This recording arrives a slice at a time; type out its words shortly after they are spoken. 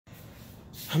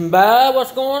Bye,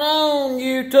 what's going on,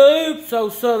 YouTube? So,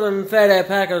 Southern Fat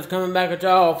Alpaca's coming back at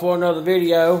y'all for another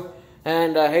video.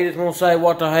 And he just want to say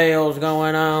what the hell's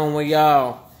going on with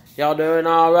y'all. Y'all doing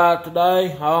alright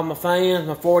today? All my fans,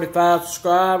 my 45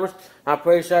 subscribers. I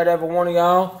appreciate every one of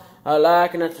y'all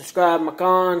liking and subscribing my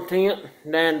content.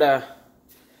 And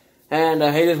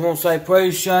he just want to say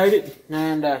appreciate it.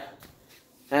 And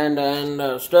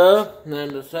stuff.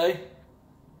 And to say,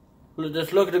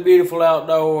 just look at the beautiful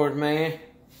outdoors, man.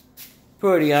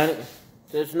 Pretty, ain't it?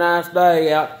 It's a nice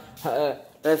day out.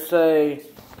 Let's see.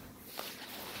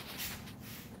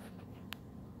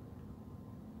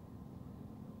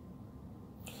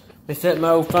 Let me set my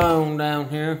old phone down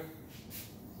here.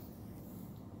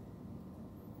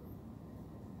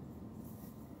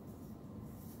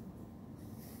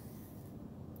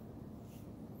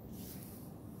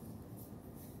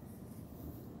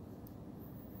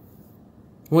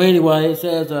 Well, anyway, it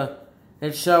says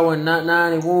it's showing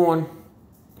 91.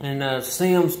 In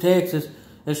Sims, Texas,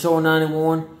 it's showing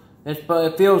 91. It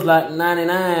feels like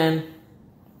 99.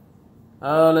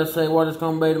 Let's see what it's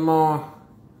going to be tomorrow.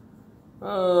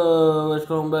 Oh, it's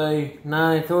going to be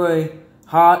 93.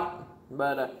 Hot.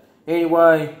 But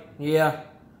anyway, yeah.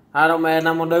 I don't imagine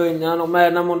I'm going to do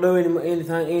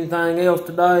anything else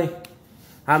today.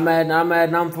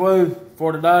 I'm through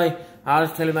for today. I'll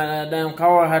just tell him about that damn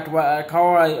car. I have to wait,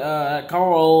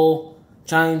 car oil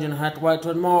changing. I have to wait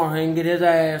till tomorrow. He can get his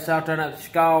ass out there and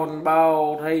scalding,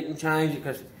 bald, heat and change it,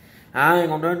 because I ain't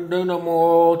gonna do no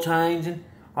more oil changing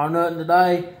or nothing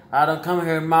today. I done come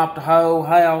here and mop the whole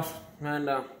house and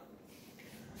all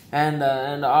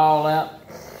that.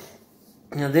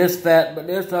 And this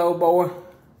old boy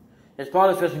is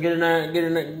probably fixing to get in there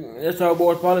and this old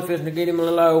boy's probably fixing to get him a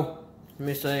little old. Let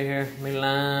me see here. Let me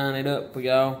line it up for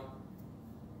y'all.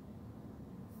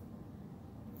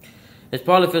 It's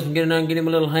probably fixing to get in there and get him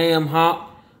a little ham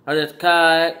hock or this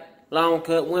kayak, long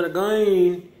cut winter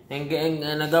green, and go in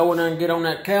there and get on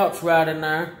that couch right in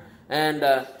there and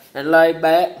lay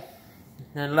back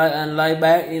you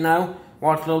know,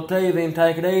 watch a little TV and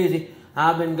take it easy.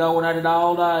 I've been going at it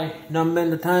all day. Done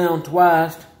been to town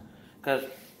twice, cause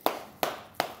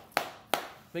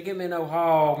they give me no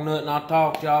hog nut and I'll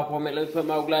talk to y'all for a minute. Let me put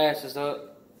my glasses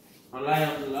up or lay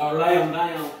them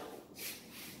down.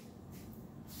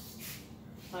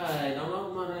 Hey, don't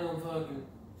open my damn fucking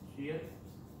shit.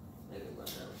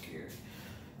 Everybody don't care.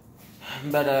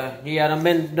 But yeah, done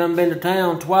been to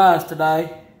town twice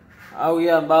today. Oh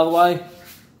yeah, and by the way,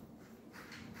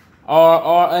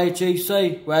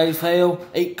 RHEC, raise hell,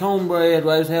 eat cornbread,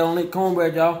 raise hell and eat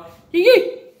cornbread, y'all.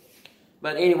 Yee.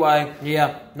 But anyway,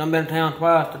 yeah, done been to town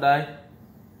twice today.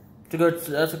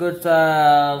 That's a good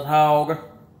size hog.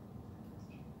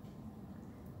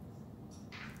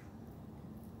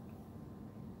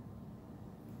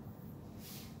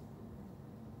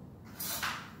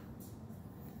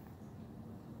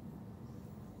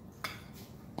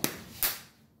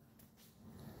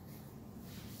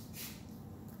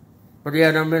 But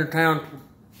yeah, done been to town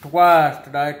twice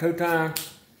today, 2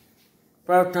 times.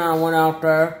 First time I went out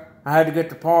there, I had to get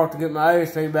the part to get my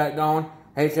AC back going.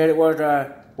 He said it was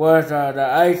the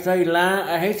AC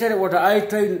line. He said it was the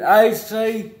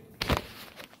AC.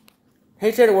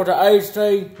 He said it was the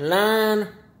AC line.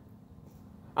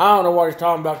 I don't know what he's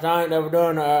talking about. 'Cause I ain't never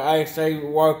done AC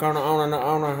work on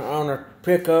a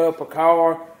pickup, a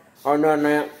car, or none of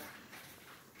that.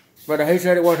 But he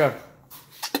said it was a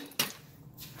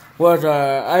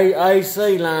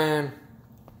AC line.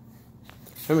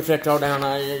 Let me set y'all down.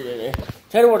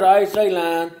 Said it was an AC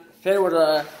line. Said it was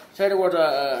a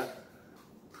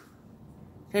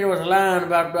line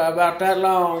about that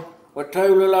long with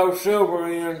 2 little old silver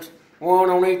ends,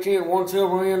 one on each end, one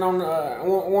silver end on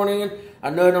one end, a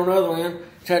nut on the other end.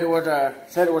 Said it was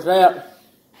that.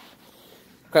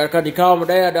 Cause he called my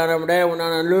dad down there. My dad went down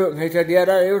there and looked. And he said,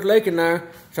 yeah, it was leaking there.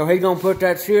 So he gonna put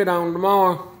that shit on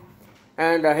tomorrow.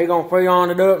 And he's going to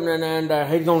freon it up, and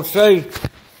he's going to see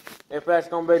if that's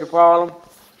going to be the problem.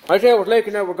 They said it was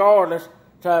leaking there regardless,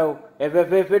 so if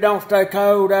it don't stay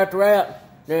cold after that,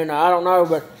 then I don't know,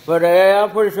 but I'm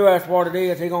pretty sure that's what it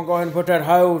is. He's going to go ahead and put that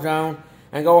hose on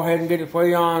and go ahead and get it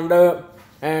freoned up,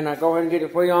 and and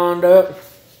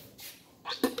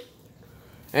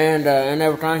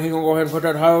everything. He's going to go ahead and put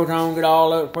that hose on, get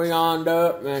all of it freoned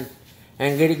up, and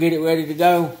get it ready to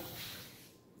go.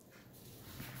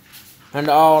 And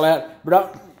all that,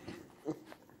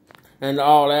 and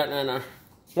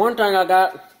one thing I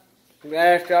got to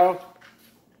ask y'all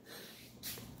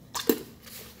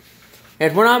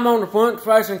is when I'm on the front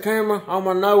facing camera on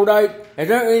my Note 8, is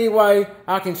there any way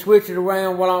I can switch it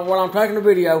around while I'm taking a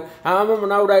video? I remember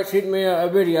Note 8 hitting me a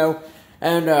video,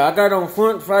 And I got on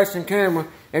front facing camera.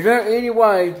 Is there any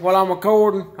way while I'm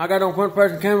recording, I got on front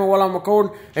facing camera while I'm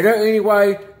recording, is there any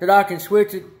way that I can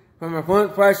switch it from the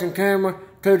front facing camera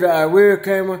to the rear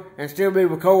camera and still be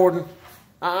recording?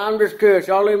 I'm just curious.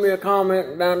 Y'all leave me a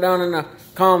comment down in the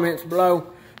comments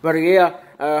below. But yeah,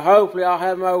 hopefully I'll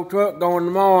have my old truck going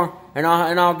tomorrow, and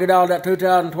I'll get all that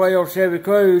 2012 Chevy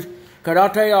Cruze. Cause I'll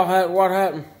tell y'all what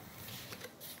happened.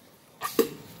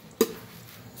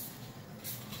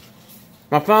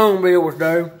 My phone bill was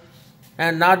due,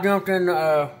 and I jumped in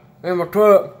my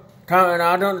truck, and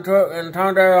I jumped the truck and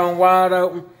turned it on wide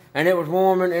open, and it was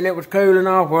warming and it was cooling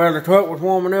off. Well, the truck was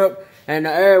warming up, and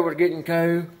the air was getting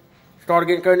cool. Started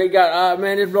getting cool. And it got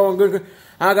man, it's blowing good.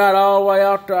 I got all the way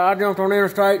out. I jumped on the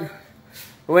interstate.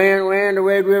 We in the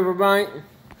Red River Bank,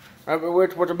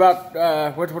 which was about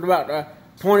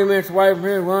 20 minutes away from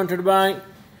here. Run to the bank,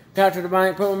 got to the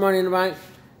bank, put my money in the bank.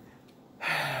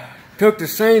 Took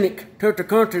the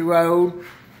country road,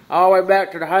 all the way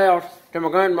back to the house, to my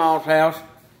grandma's house.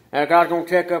 And I was going to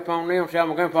check up on them, see how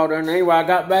my grandpa doing. Anyway, I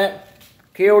got back,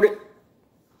 killed it.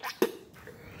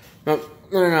 And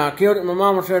I killed it. My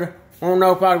mama said, I don't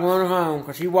know if I'd run her home,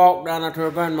 because she walked down there to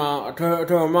her grandma, to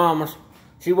her mama's.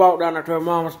 She walked down there to her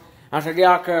mama's. I said,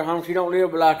 yeah, I'll carry her home. She don't live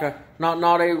but like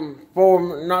not even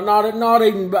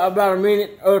about a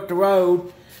minute up the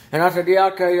road. And I said, yeah,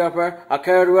 I'll carry you up there. I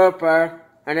carried her up there.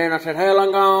 And then I said, hell,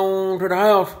 I'm going to the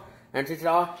house. And she said,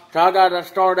 oh. So I got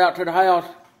started out to the house.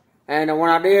 And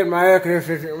when I did, my air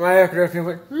conditioner went,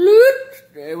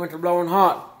 it went to blowing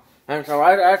hot. And so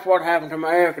that's what happened to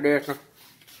my air conditioner.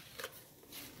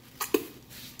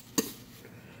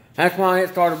 That's why it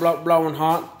started blowing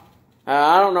hot.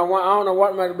 I don't know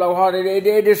what made it blow hot.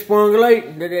 It just sprung a leak.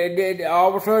 All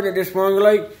of a sudden, it just sprung a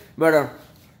leak. But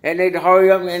it need to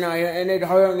hurry up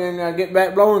and get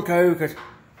back blowing cool, because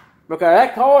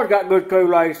that car's got good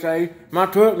Kool-Aid, see. My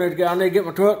truck I need to get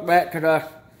my truck back, because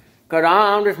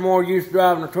I'm just more used to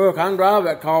driving a truck. I can drive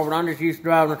that car, but I'm just used to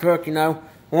driving a truck, you know.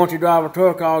 Once you drive a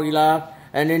truck all your life,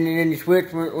 and then you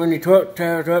switch, when your truck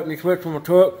tears up and you switch from a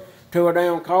truck to a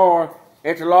damn car,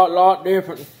 it's a lot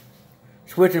different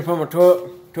switching from a truck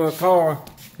to a car,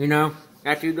 you know,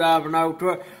 after you drive an old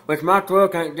truck. Which my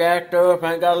truck ain't jacked up,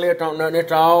 ain't got a lift on nothing,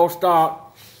 it's all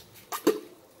stock.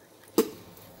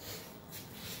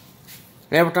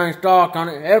 Everything's stock on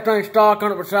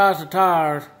it besides the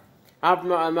tires.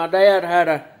 My dad had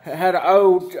an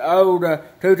old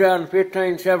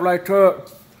 2015 Chevrolet truck,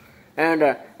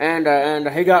 and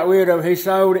he got rid of it. He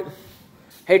sold it.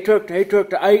 He took the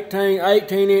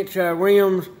 18-inch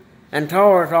rims and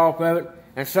tires off of it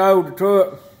and sold the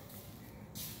truck.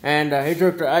 And he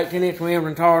took the 18-inch rims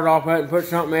and tires off of it and put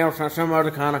something else on, some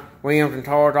other kind of rims and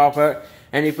tires off of it.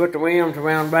 And he put the rims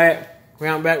around back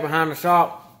behind the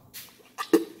shop.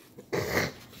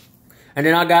 And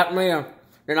then I got me a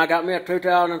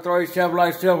 2003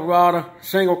 Chevrolet Silverado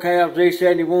single cab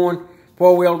Z71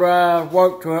 4-wheel drive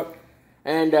work truck,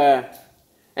 and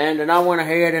then I went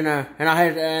ahead and at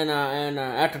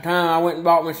the time I went and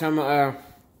bought me some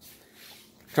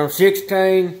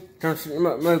 16. I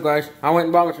went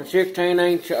and bought me some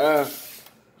 16-inch.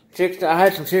 I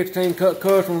had some 16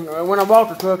 custom. When I bought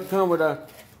the truck, it come with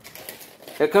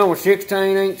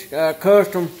 16-inch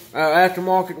custom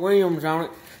aftermarket rims on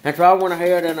it. And so I went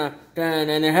ahead and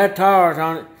it had tires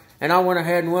on it, and I went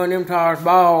ahead and run them tires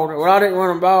bald. Well, I didn't run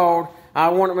them bald. I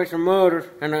wanted me some mudders,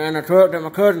 and the truck that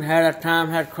my cousin had at the time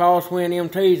had crosswind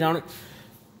MTs on it.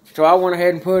 So I went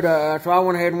ahead and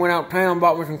went out town,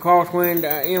 bought me some crosswind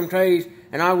MTs,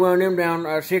 and I run them down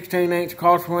 16-inch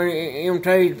crosswind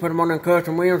MTs, put them on them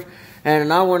custom rims,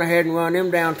 and I went ahead and run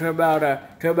them down to about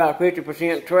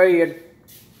 50% tread.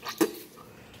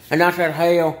 And I said,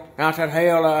 hell,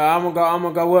 I'm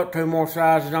gonna go up 2 more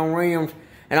sizes on rims.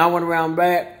 And I went around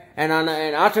back, and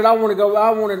I said I wanted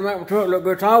to make my truck look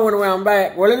good, so I went around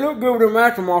back. Well, it looked good with them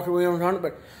aftermarket rims on it,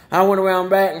 but I went around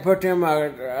back and put them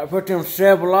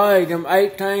Chevrolet, them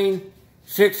 18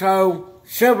 6-hole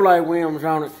Chevrolet rims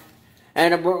on it.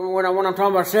 And when I'm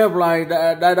talking about Chevrolet,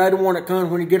 they the one that comes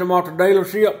when you get them off the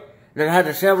dealership, that had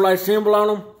the Chevrolet symbol on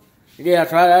them. Yeah,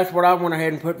 so that's what I went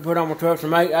ahead and put on my truck,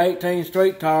 some 18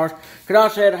 street tires. Cause I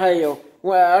said, hell,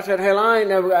 I ain't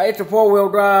never, it's a 4-wheel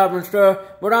drive and stuff,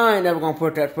 but I ain't never gonna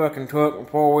put that fucking truck in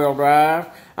 4-wheel drive.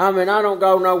 I mean, I don't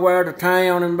go nowhere to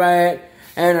town and back,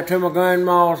 and to my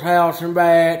grandma's house and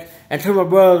back, and to my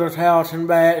brother's house and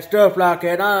back, stuff like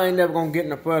that. I ain't never gonna get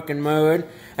in the fucking mud.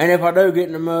 And if I do get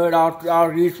in the mud,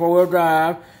 I'll use 4-wheel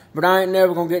drive, but I ain't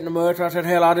never gonna get in the mud. So I said,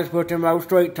 hell, I'll just put them old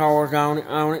street tires on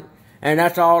it. And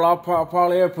that's all I'll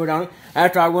probably ever put on it.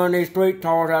 After I run these street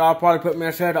tires out, I'll probably put me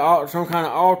a set of some kind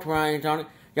of all-terrains on it.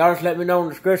 y'all just let me know in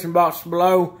the description box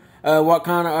below what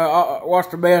kind of what's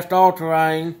the best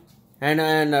all-terrain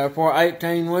and for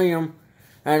 18 William.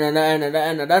 And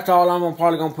that's all I'm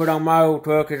probably gonna put on my old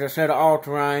truck is a set of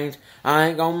all-terrains. I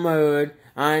ain't gonna mud.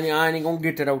 I ain't gonna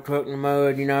get that old truck in the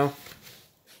mud, you know.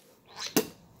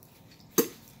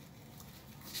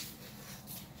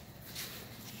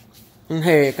 And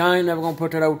heck, I ain't never gonna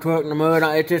put that old truck in the mud.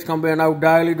 It's just gonna be an old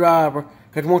daily driver.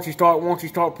 Cause once you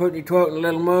start putting your truck in a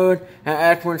little mud, and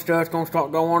that's when stuff's gonna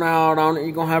start going out on it.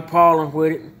 You're gonna have problems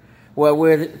with it. Well,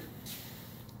 with it.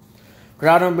 Cause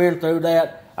I done been through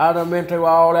that. I done been through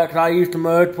all that. Cause I used to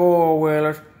mud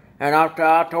four-wheelers, and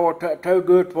I tore two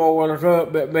good four-wheelers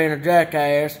up, but being a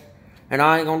jackass, and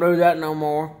I ain't gonna do that no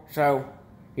more. So,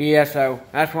 yeah, so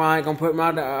that's why I ain't gonna put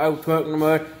my old truck in the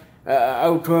mud.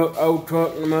 Old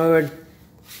truck in the mud.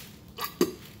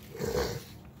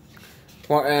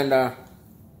 Well,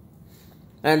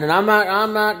 and then I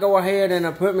might go ahead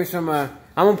and put me some. I'm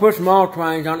gonna put some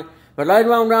all-terrains on it. But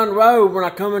later on down the road, when I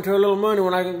come into a little money,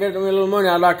 when I can get a little money,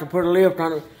 I'd like to put a lift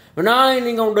on it. But now I ain't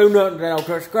even gonna do nothing to that old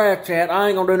truck. Scratch that. I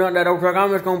ain't gonna do nothing to that old truck.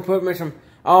 I'm just gonna put me some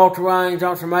all-terrains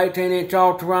on, some 18-inch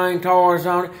all-terrain tires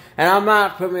on it, and I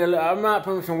might put me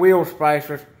some wheel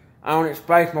spacers on it,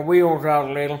 space my wheels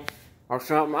out a little or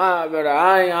something.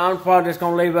 I'm probably just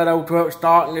gonna leave that old truck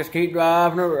start and just keep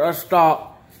driving or stop.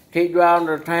 Keep driving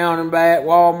to town and back,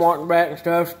 Walmart and back and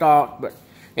stuff, stop. But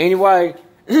anyway,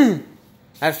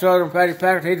 that's Southern Patty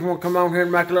Packers. He just want to come on here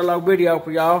and make a little old video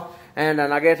for y'all. And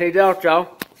I guess he's out,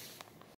 y'all.